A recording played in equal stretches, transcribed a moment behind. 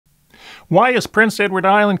Why is Prince Edward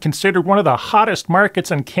Island considered one of the hottest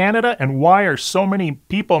markets in Canada, and why are so many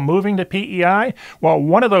people moving to PEI? Well,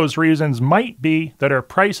 one of those reasons might be that our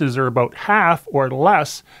prices are about half or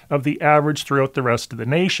less of the average throughout the rest of the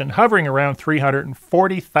nation, hovering around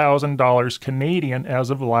 $340,000 Canadian as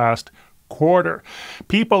of last quarter.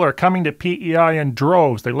 People are coming to PEI in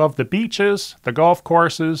droves. They love the beaches, the golf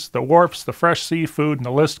courses, the wharfs, the fresh seafood, and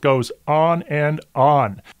the list goes on and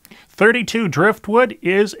on. 32 Driftwood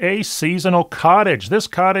is a seasonal cottage. This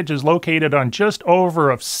cottage is located on just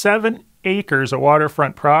over 7 acres of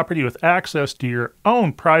waterfront property with access to your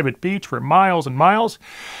own private beach for miles and miles.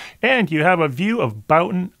 And you have a view of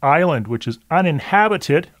Boughton Island, which is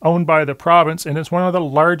uninhabited, owned by the province, and it's one of the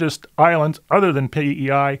largest islands other than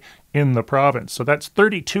PEI in the province. So that's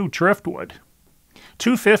 32 Driftwood.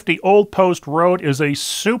 250 Old Post Road is a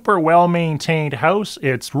super well-maintained house.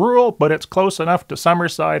 It's rural, but it's close enough to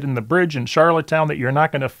Summerside and the bridge in Charlottetown that you're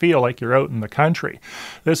not going to feel like you're out in the country.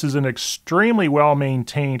 This is an extremely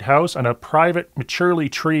well-maintained house on a private, maturely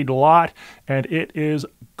treed lot, and it is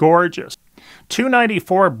gorgeous.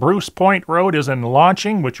 294 Bruce Point Road is in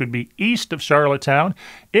Launching, which would be east of Charlottetown.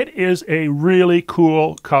 It is a really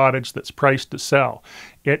cool cottage that's priced to sell.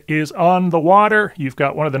 It is on the water. You've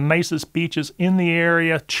got one of the nicest beaches in the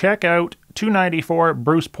area. Check out 294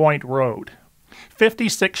 Bruce Point Road.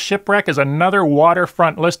 56 Shipwreck is another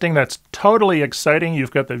waterfront listing that's totally exciting.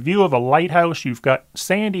 You've got the view of a lighthouse, you've got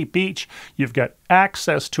sandy beach, you've got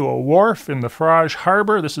access to a wharf in the Farage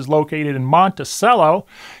Harbor. This is located in Monticello,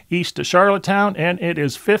 east of Charlottetown, and it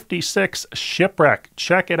is 56 Shipwreck.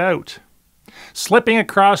 Check it out. Slipping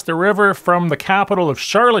across the river from the capital of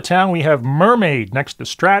Charlottetown, we have Mermaid next to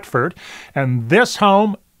Stratford, and this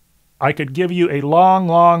home, I could give you a long,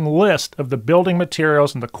 long list of the building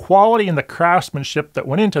materials and the quality and the craftsmanship that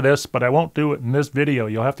went into this, but I won't do it in this video.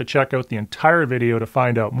 You'll have to check out the entire video to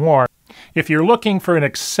find out more. If you're looking for an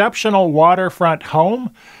exceptional waterfront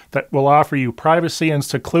home that will offer you privacy and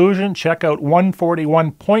seclusion, check out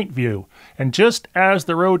 141 Point View. And just as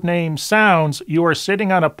the road name sounds, you are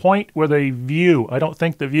sitting on a point with a view. I don't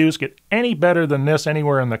think the views get any better than this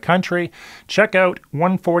anywhere in the country. Check out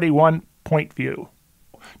 141 Point View.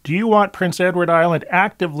 Do you want Prince Edward Island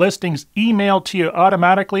active listings emailed to you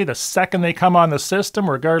automatically the second they come on the system,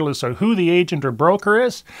 regardless of who the agent or broker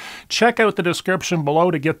is? Check out the description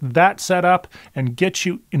below to get that set up and get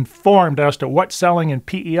you informed as to what's selling in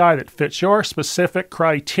PEI that fits your specific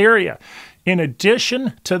criteria. In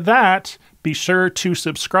addition to that, be sure to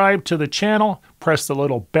subscribe to the channel, press the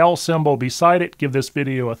little bell symbol beside it, give this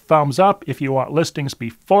video a thumbs up if you want listings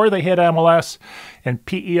before they hit MLS, and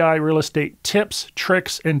PEI real estate tips,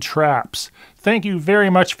 tricks, and traps. Thank you very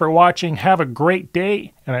much for watching. Have a great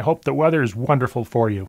day, and I hope the weather is wonderful for you.